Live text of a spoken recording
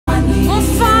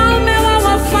mfalme wa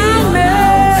wafalme,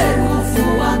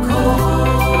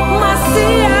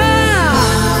 Masia.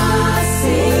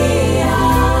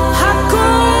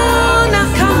 Hakuna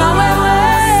kama wewe.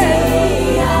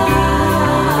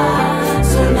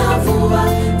 Tunavua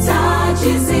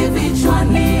taji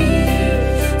vichwani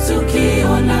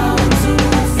tukiona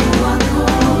utukufu wako.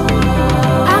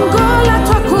 Angola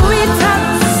twakuita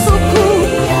Suku,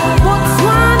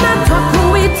 Botswana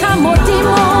twakuita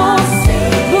Modimo,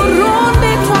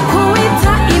 Burundi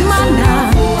twakuita Imana,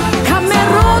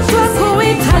 Cameroon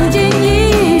twakuita Njinyi,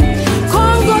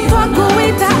 Congo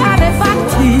twakuita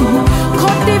Arefati,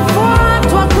 Cote d'Ivoire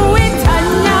twakuita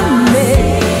Nyame,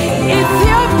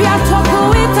 Ethiopia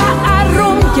twakuita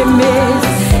Arumgemes,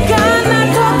 Ghana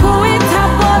twakuita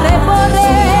Bore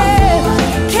Bore,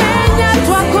 Kenya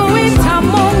twakuita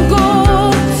Mongo,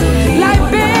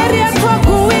 Liberia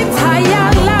twakuita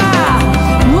Yala,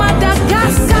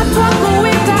 Madagascar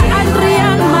twakuita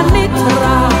Adrian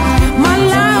Manitra,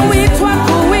 Malawi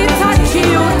twakuita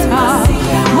Chiuta,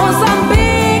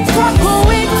 Mozambique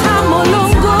twakuita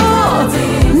Molongo,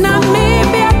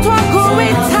 Namibia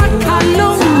twakuita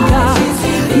Kalunga,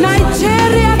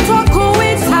 Nigeria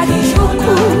twakuita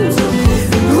Chuku,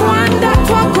 Rwanda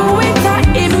twakuita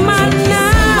Imana,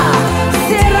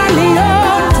 Sierra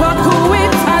Leone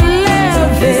twakuita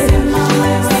Leve,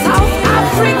 South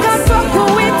Africa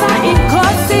twakuita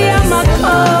Inkosi ya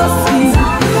Makosi,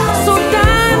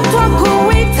 Sudan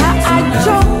twakuita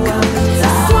Ajok,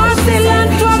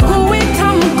 Swaziland twakuita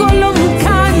Mgolo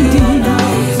Mkandi,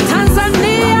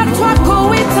 Tanzania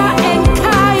twakuita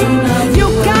Enkai,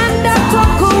 Uganda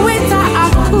twakuita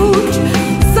Akuj,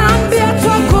 Zambia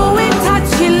twakuita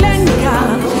Chilenga,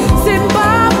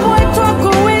 Zimbabwe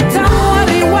twakuita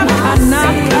Mwari wa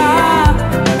Kanaka.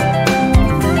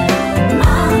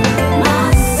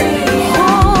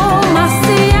 Oh,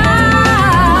 Masia,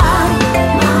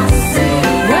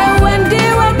 wewe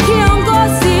ndiwe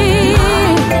kiongozi,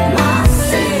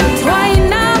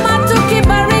 twainama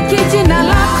tukibariki jina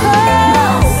lako.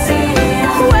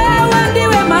 Wewe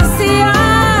ndiwe Masia,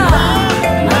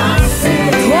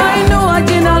 twainua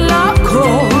jina lako.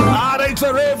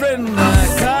 Anaitwa Reverend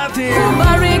Kathy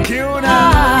Kubariki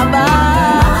Baba.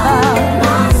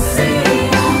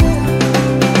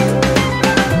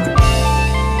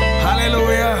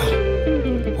 Hallelujah.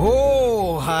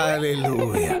 Oh,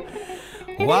 hallelujah.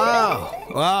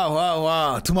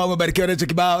 Wow. Tumewabarikiwa na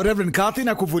kibao Reverend Kathy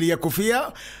na kuvulia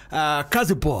kofia.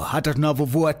 Kazi poa hata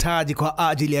tunavovua taji kwa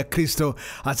ajili ya Kristo.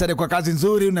 Asante kwa kazi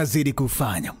nzuri unazidi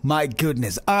kufanya. My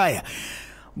goodness. Aya.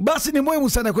 Basi ni muhimu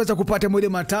sana kuweza kupata mwili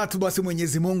matatu. Basi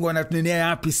Mwenyezi Mungu anatunenea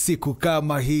yapi siku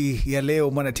kama hii ya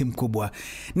leo, mwana timu kubwa.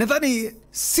 Nadhani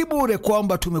si bure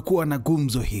kwamba tumekuwa na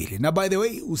gumzo hili. Na by the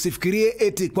way, usifikirie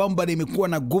eti kwamba nimekuwa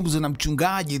na gumzo na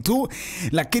mchungaji tu,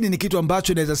 lakini ni kitu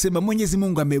ambacho naweza sema Mwenyezi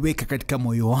Mungu ameweka katika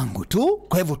moyo wangu tu.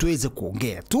 Kwa hivyo tuweze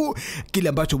kuongea tu kile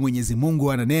ambacho Mwenyezi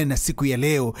Mungu ananena siku ya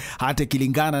leo, hata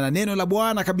kilingana na neno la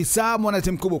Bwana kabisa, mwana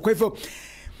timu kubwa. Kwa hivyo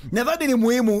nadhani ni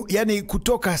muhimu, yani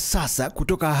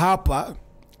kutoka hapa,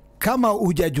 kama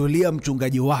hujajulia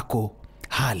mchungaji wako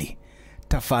hali,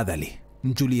 tafadhali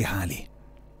mjulie hali.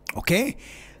 Okay?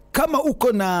 Kama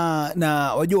uko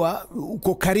na wajua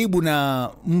uko karibu na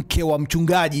mke wa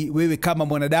mchungaji, wewe kama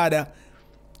mwanadada,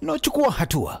 chukua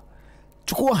hatua.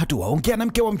 Ongea na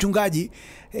mke wa mchungaji,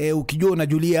 ukijua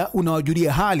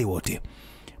unawajulia hali wote.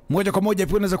 Moja kwa moja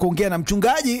pia unaweza kuongea na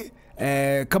mchungaji,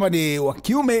 kama ni wa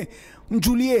kiume,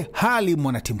 mjulie hali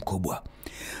mwana timu kubwa.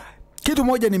 Kitu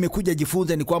moja nimekuja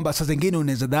jifunza ni kwamba saa zingine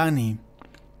unaweza dhani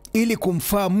ili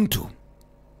kumfaa mtu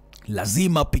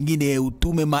lazima pengine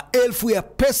utume maelfu ya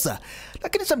pesa,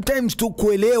 lakini sometimes tu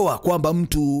kuelewa kwamba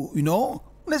mtu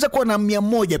unaweza kuwa na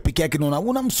 100 peke yake,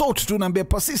 unamsort tu, unaambia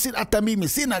pasisi hata mimi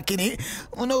sina, lakini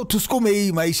tusukume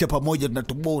hii maisha pamoja,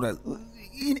 tunatubora.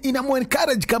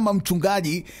 Inamu-encourage kama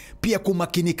mchungaji pia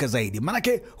kumakinika zaidi.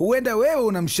 Manake huenda wewe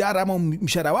una mshahara ama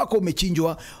mshahara wako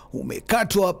umechinjwa,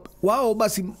 umekatwa, wao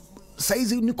basi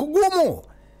saizi ni kugumu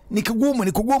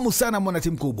sana mwana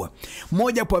timu kubwa.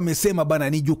 Mmoja hapo amesema bana,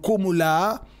 ni jukumu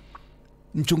la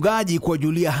mchungaji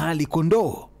kuwajulia hali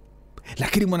kondoo.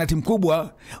 Lakini mwana timu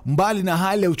kubwa, mbali na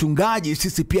hali ya uchungaji,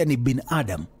 sisi pia ni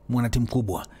binadamu mwana timu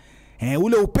kubwa.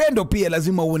 Ule upendo pia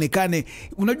lazima uonekane.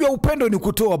 Unajua upendo ni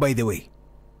kutoa, by the way.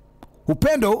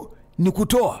 Upendo ni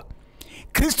kutoa.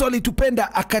 Kristo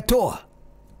alitupenda akatoa.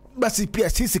 Basi pia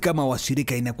sisi kama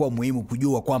washirika inakuwa muhimu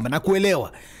kujua kwamba na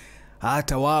kuelewa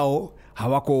hata wao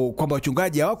hawako, kwamba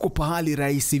wachungaji hawako pahali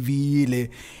rahisi vile.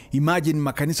 Imagine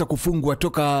makanisa kufungwa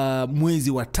toka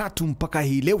mwezi wa 3 mpaka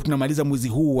hii leo tunamaliza mwezi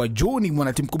huu wa Juni,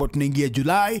 mwana timu kubwa tunaingia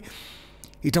Julai.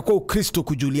 Itakuwa Ukristo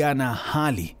kujuliana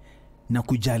hali na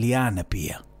kujaliana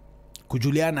pia.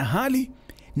 Kujuliana hali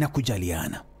na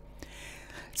kujaliana.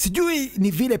 Sijui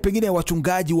ni vile pengine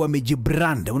wachungaji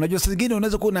wamejibrand. Unajua saa zingine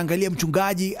unaweza kuwa unaangalia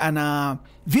mchungaji ana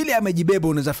vile amejibeba,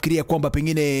 unaweza fikiria kwamba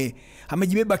pengine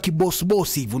amejibeba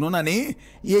kiboss hivi. Unaona ni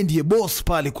yeye ndiye boss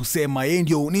pale, kusema yeye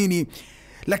ndio nini.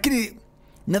 Lakini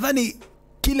nadhani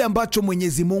kile ambacho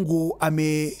Mwenyezi Mungu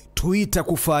ametuita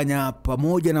kufanya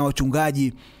pamoja na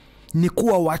wachungaji ni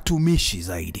kuwa watumishi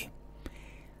zaidi.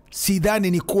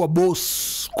 Sidhani ni kuwa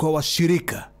boss kwa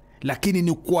washirika, lakini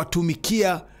ni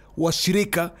kuwatumikia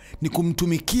washirika, ni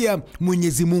kumtumikia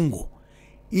Mwenyezi Mungu.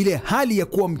 Ile hali ya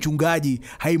kuwa mchungaji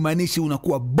haimaanishi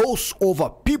unakuwa boss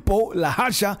over people, la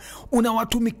hasha.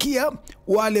 Unawatumikia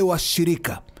wale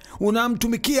washirika,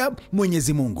 unamtumikia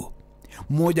Mwenyezi Mungu.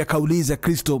 Mmoja kauliza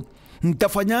Kristo,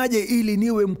 nitafanyaje ili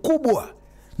niwe mkubwa?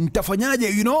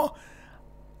 Nitafanyaje,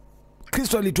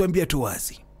 Kristo alituambia tu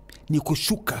wazi, ni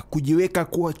kushuka, kujiweka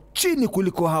kuwa chini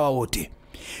kuliko hawa wote.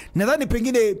 Nadhani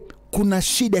pengine kuna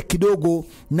shida kidogo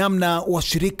namna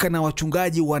washirika na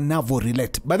wachungaji wanavyo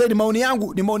relate. Baadaye ni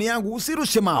maoni yangu,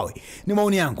 usirushe mawe. Ni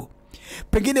maoni yangu.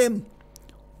 Pengine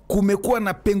kumekuwa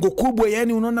na pengo kubwa,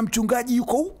 yani unaona mchungaji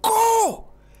yuko huko.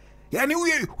 Yani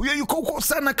huyo yuko huko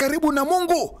sana karibu na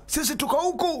Mungu. Sisi tuko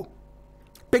huko.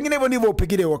 Pengine hivyo ndivyo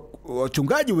pengine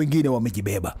wachungaji wengine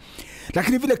wamejibeba.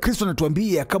 Lakini vile Kristo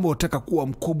anatuambia kama unataka kuwa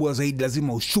mkubwa zaidi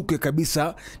lazima ushuke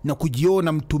kabisa na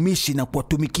kujiona mtumishi na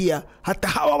kuwatumikia hata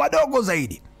hawa wadogo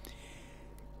zaidi.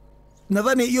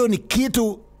 Nadhani hiyo ni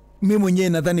kitu mimi mwenyewe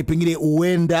nadhani pengine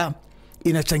huenda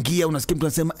inachangia. Unasikia mtu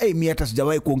anasema mimi hata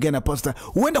sijawahi kuongea na pastor.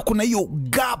 Huenda kuna hiyo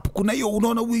gap, kuna hiyo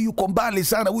unaona huyu yuko mbali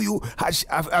sana, huyu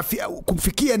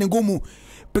kumfikia ni ngumu.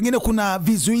 Pengine kuna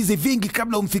vizuizi vingi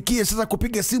kabla umfikie. Sasa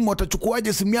kupiga simu,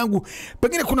 atachukuaje simu yangu?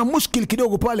 Pengine kuna mushkil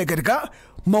kidogo pale katika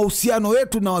mahusiano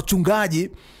yetu na wachungaji.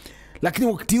 Lakini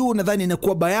wakati huu nadhani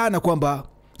inakuwa bayana kwamba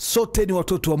sote ni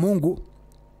watoto wa Mungu.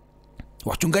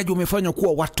 Wachungaji wamefanywa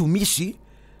kuwa watumishi,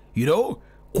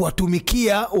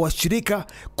 kuwatumikia washirika,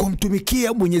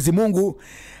 kumtumikia Mwenyezi Mungu.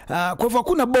 Kwa hivyo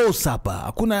hakuna boss hapa,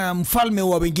 hakuna mfalme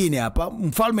wa wengine hapa.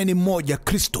 Mfalme ni mmoja,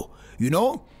 Kristo.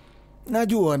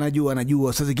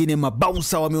 Najua sasa zingine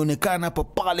mabausa wameonekana hapa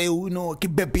pale,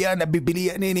 kibepiana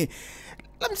Biblia nini.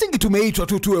 La msingi tumeitwa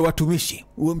tu tuwe watumishi.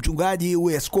 Uwe mchungaji,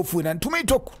 uwe askofu, na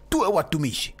tumeitwa tuwe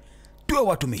watumishi. Tuwe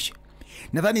watumishi.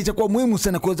 Nadhani itakuwa muhimu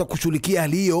sana kuweza kushughulikia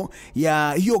hali hiyo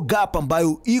ya hiyo gap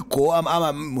ambayo iko,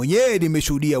 ama mwenyewe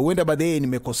nimeshuhudia. Huenda baadaye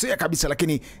nimekosea kabisa,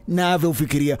 lakini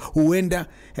navyofikiria huenda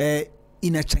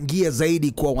inachangia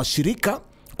zaidi kwa washirika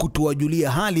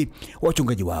kutowajulia hali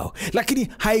wachungaji wao. Lakini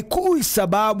haikui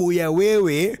sababu ya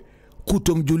wewe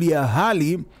kutomjulia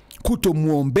hali,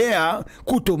 kutomuombea,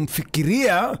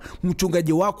 kutomfikiria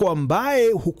mchungaji wako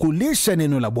ambaye hukulisha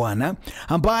neno la Bwana,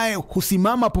 ambaye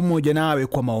husimama pamoja nawe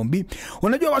kwa maombi.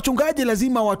 Unajua wachungaji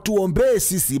lazima watuombee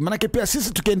sisi, maana pia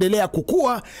sisi tukiendelea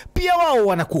kukua pia wao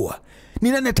wanakuwa.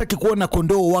 Ni nani hataki kuona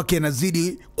kondoo wake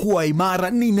anazidi kuwa imara?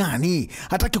 Ni nani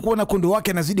hataki kuona kondoo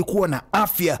wake anazidi kuwa na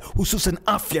afya, hususan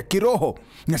afya kiroho?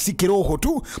 Na si kiroho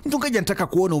tu, mchungaji anataka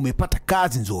kuona umepata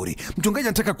kazi nzuri. Mchungaji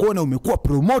anataka kuona umekuwa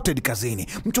promoted kazini.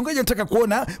 Mchungaji anataka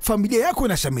kuona familia yako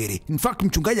inashamiri. In fact,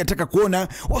 mchungaji anataka kuona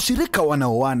washirika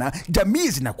wanaoana, jamii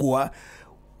zinakuwa.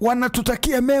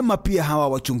 Wanatutakia mema pia hawa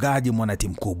wachungaji,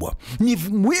 mwanatimu mkubwa. Ni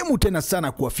muhimu tena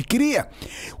sana kuwafikiria.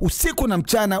 Usiku na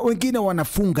mchana wengine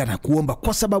wanafunga na kuomba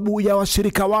kwa sababu ya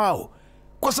washirika wao.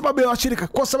 Kwa sababu ya washirika,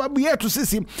 kwa sababu yetu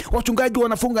sisi wachungaji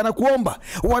wanafunga na kuomba.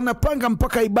 Wanapanga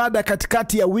mpaka ibada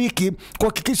katikati ya wiki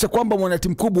kuhakikisha kwamba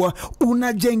mwanatimu mkubwa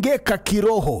unajengeka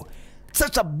kiroho.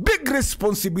 Such a big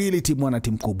responsibility,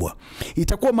 mwanatimu mkubwa.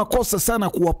 Itakuwa makosa sana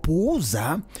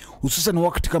kuwapuuza, hususan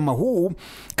wakati kama huu,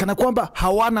 kana kwamba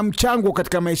hawana mchango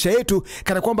katika maisha yetu,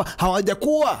 kana kwamba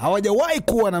hawajawahi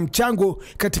kuwa na mchango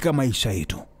katika maisha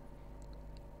yetu.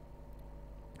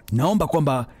 Naomba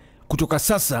kwamba kutoka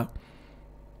sasa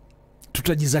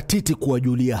tutajizatiti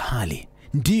kuwajulia hali.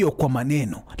 Ndiyo kwa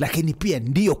maneno, lakini pia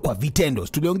ndiyo kwa vitendo.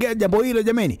 Tuliongea jambo hilo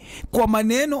jameni, kwa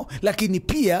maneno lakini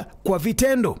pia kwa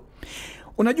vitendo.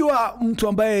 Unajua mtu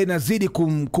ambaye nazidi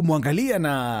kumwangalia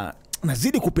na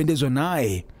nazidi kupendezwa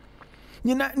naye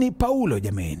ni Paulo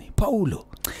jameni. Paulo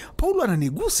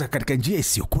ananigusa katika njia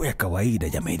isiyokuwa ya kawaida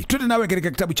jameni. Twende nawe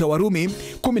katika kitabu cha Warumi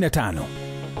 15.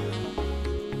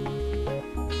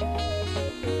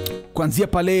 Kuanzia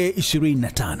pale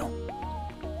 25.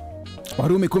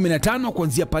 Warumi 15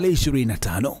 kuanzia pale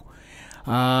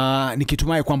 25.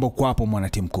 Nikitumai kwamba uko hapo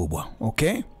mwanatimu mkubwa.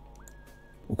 Okay?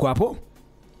 Uko hapo?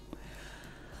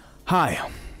 Haya.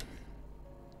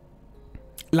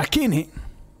 Lakini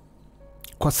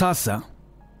kwa sasa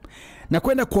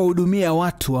nakwenda kuwahudumia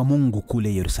watu wa Mungu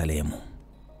kule Yerusalemu.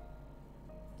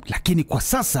 lakini kwa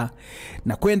sasa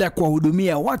nakwenda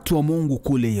kuwahudumia watu wa Mungu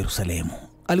kule Yerusalemu.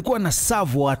 Alikuwa na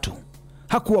serve watu,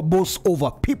 hakuwa boss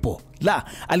over people. La,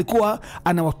 alikuwa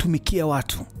anawatumikia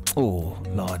watu. Oh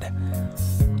Lord.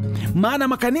 Maana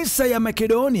makanisa ya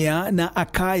Makedonia na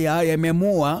Akaya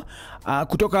yameamua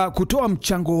kutoa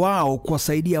mchango wao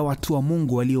kuwasaidia watu wa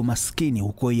Mungu walio maskini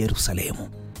huko Yerusalemu.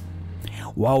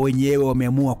 Wao wenyewe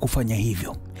wameamua kufanya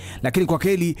hivyo, lakini kwa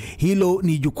kweli hilo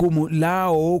ni jukumu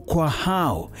lao kwa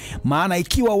hao. Maana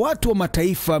ikiwa watu wa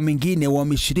mataifa mengine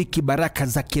wameshiriki baraka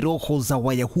za kiroho za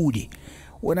Wayahudi,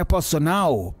 wanapaswa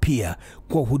nao pia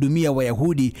kuwahudumia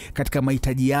Wayahudi katika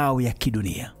mahitaji yao ya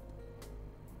kidunia.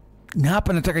 Na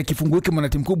hapa nataka kifunguke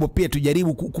mwanatimu mkubwa, pia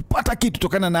tujaribu kupata kitu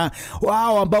tokana na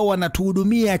wao ambao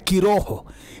wanatuhudumia kiroho.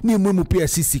 Ni muhimu pia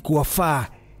sisi kuwafaa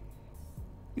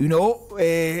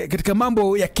katika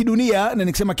mambo ya kidunia. Na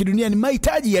nikisema kidunia ni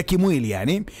mahitaji ya kimwili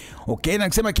yani. Okay, na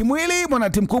nikisema kimwili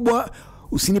mwanatimu mkubwa,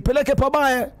 usinipeleke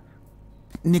pabaya,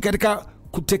 ni katika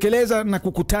kutekeleza na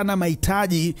kukutana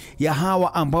mahitaji ya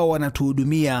hawa ambao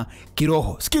wanatuhudumia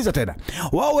kiroho. Sikiza tena,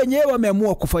 wao wenyewe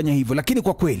wameamua kufanya hivyo, lakini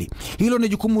kwa kweli hilo ni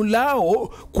jukumu lao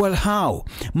kwa hao.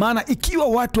 Maana ikiwa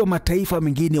watu wa mataifa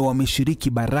mengine wameshiriki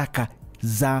baraka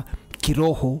za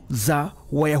kiroho za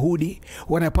Wayahudi,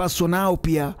 wanapaswa nao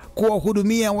pia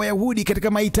kuwahudumia Wayahudi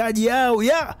katika mahitaji yao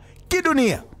ya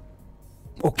kidunia.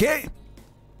 Okay,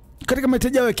 katika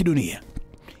mahitaji yao ya kidunia.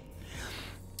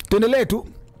 Tuendelee tu.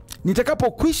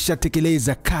 Nitakapokwisha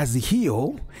tekeleza kazi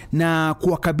hiyo na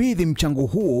kuwakabidhi mchango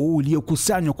huo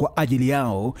uliokusanywa kwa ajili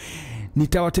yao,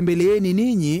 nitawatembeleeni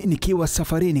ninyi nikiwa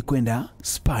safarini kwenda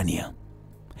Spania.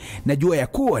 Najua ya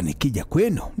kuwa nikija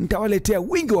kwenu nitawaletea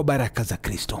wingi wa baraka za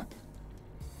Kristo.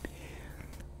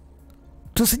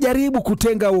 Tusijaribu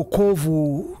kutenga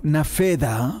wokovu na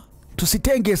fedha.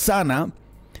 Tusitenge sana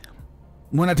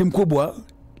mwanatimu mkubwa,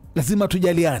 lazima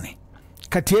tujaliane.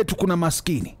 Kati yetu kuna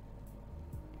maskini,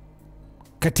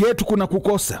 kati yetu kuna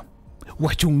kukosa.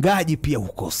 Wachungaji pia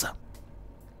hukosa.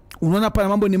 Unaona hapa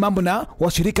mambo ni mambo na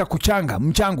washirika kuchanga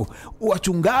mchango.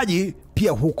 Wachungaji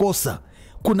pia hukosa.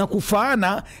 Kuna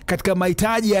kufaana katika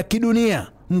mahitaji ya kidunia.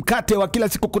 Mkate wa kila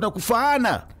siku kuna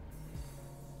kufaana.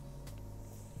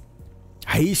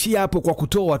 Haishi hapo kwa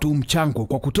kutoa tu mchango,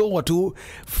 kwa kutoa tu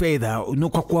fedha,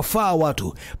 kwa kuwafaa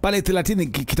watu. Pale 30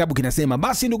 kitabu kinasema,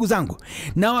 basi ndugu zangu,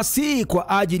 nawasihi kwa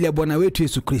ajili ya Bwana wetu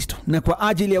Yesu Kristo na kwa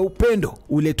ajili ya upendo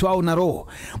uletwao na Roho,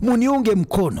 muniunge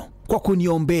mkono kwa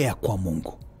kuniombea kwa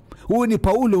Mungu. Huyu ni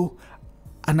Paulo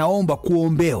anaomba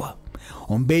kuombewa.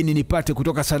 Ombeni nipate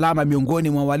kutoka salama miongoni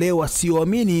mwa wale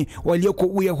wasioamini walioko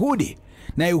Uyahudi,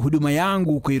 nayo huduma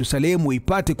yangu kwa Yerusalemu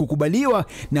ipate kukubaliwa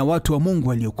na watu wa Mungu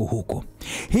walioko huko.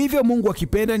 Hivyo Mungu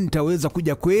akipenda nitaweza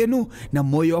kuja kwenu na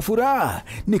moyo wa furaha,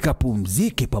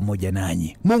 nikapumzike pamoja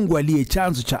nanyi. Mungu aliye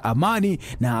chanzo cha amani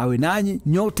na awe nanyi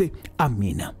nyote.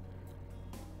 Amina.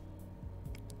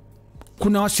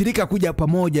 Kuna washirika kuja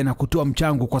pamoja na kutoa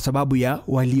mchango kwa sababu ya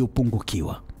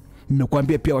waliopungukiwa.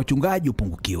 Nimekuambia pia wachungaji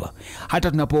upungukiwa.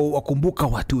 Hata tunapowakumbuka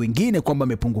watu wengine kwamba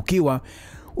wamepungukiwa,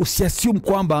 usiassume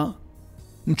kwamba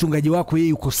mchungaji wako yeye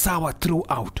yuko sawa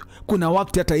throughout. Kuna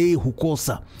wakati hata yeye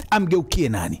hukosa. Amgeukie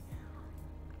nani?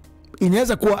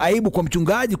 Inaweza kuwa aibu kwa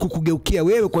mchungaji kukugeukia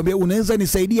wewe kwambia unaweza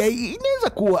nisaidia. Inaweza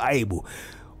kuwa aibu.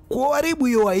 Kuharibu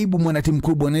hiyo aibu mwanatimu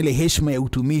mkubwa na ile heshima ya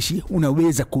utumishi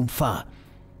unaweza kumfaa.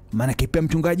 Maana kipia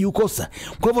mchungaji ukosa.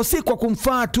 Kwa hivyo si kwa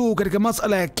kumfaa tu katika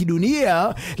masuala ya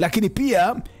kidunia, lakini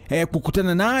pia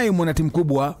kukutana naye mwanatimu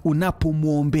mkubwa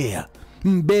unapomwombea.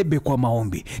 Mbebe kwa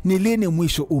maombi. Ni lini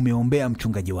mwisho umeombea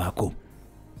mchungaji wako?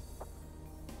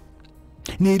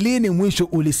 Ni lini mwisho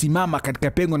ulisimama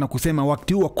katika pengo na kusema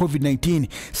wakati huu wa COVID-19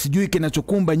 sijui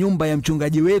kinachokumba nyumba ya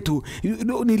mchungaji wetu?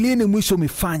 Ni lini mwisho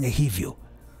umefanya hivyo?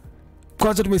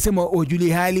 Kwanza tumesema wajuli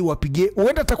hali wapige.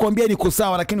 Uenda atakwambia niko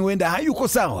sawa, lakini uenda hayuko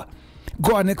sawa.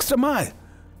 Go an extra mile.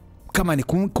 Kama ni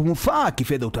kumfaa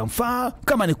kifedha utamfaa,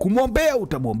 kama ni kumwombea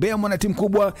utamwombea mwanatimu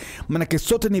mkubwa. Manake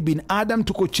sote ni binadamu,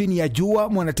 tuko chini ya jua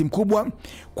mwanatimu mkubwa.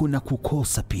 Kuna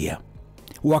kukosa pia.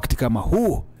 Wakati kama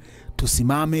huu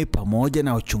tusimame pamoja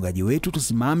na wachungaji wetu,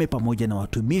 tusimame pamoja na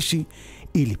watumishi,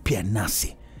 ili pia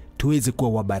nasi tuweze kuwa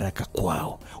wabaraka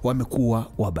kwao. Wamekuwa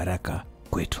wabaraka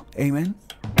kwetu. Amen.